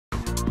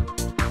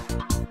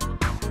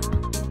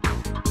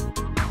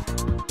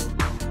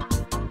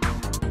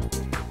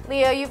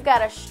Leo, you've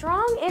got a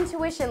strong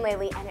intuition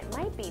lately, and it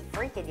might be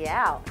freaking you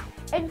out.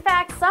 In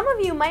fact, some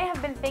of you might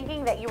have been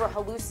thinking that you were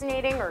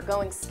hallucinating or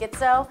going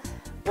schizo.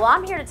 Well,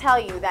 I'm here to tell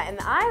you that in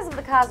the eyes of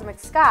the cosmic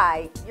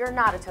sky, you're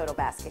not a total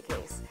basket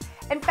case.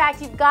 In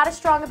fact, you've got a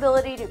strong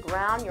ability to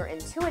ground your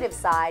intuitive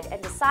side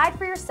and decide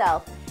for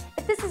yourself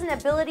if this is an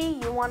ability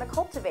you want to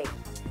cultivate.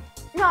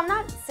 No, I'm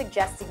not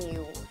suggesting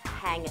you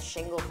hang a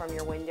shingle from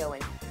your window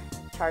and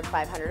charge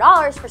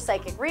 $500 for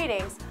psychic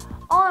readings.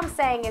 All I'm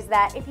saying is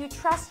that if you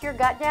trust your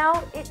gut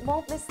now, it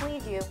won't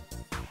mislead you.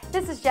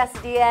 This is Jesse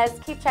Diaz.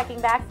 Keep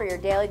checking back for your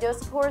daily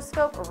dose of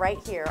horoscope right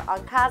here on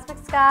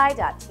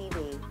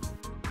CosmicSky.tv.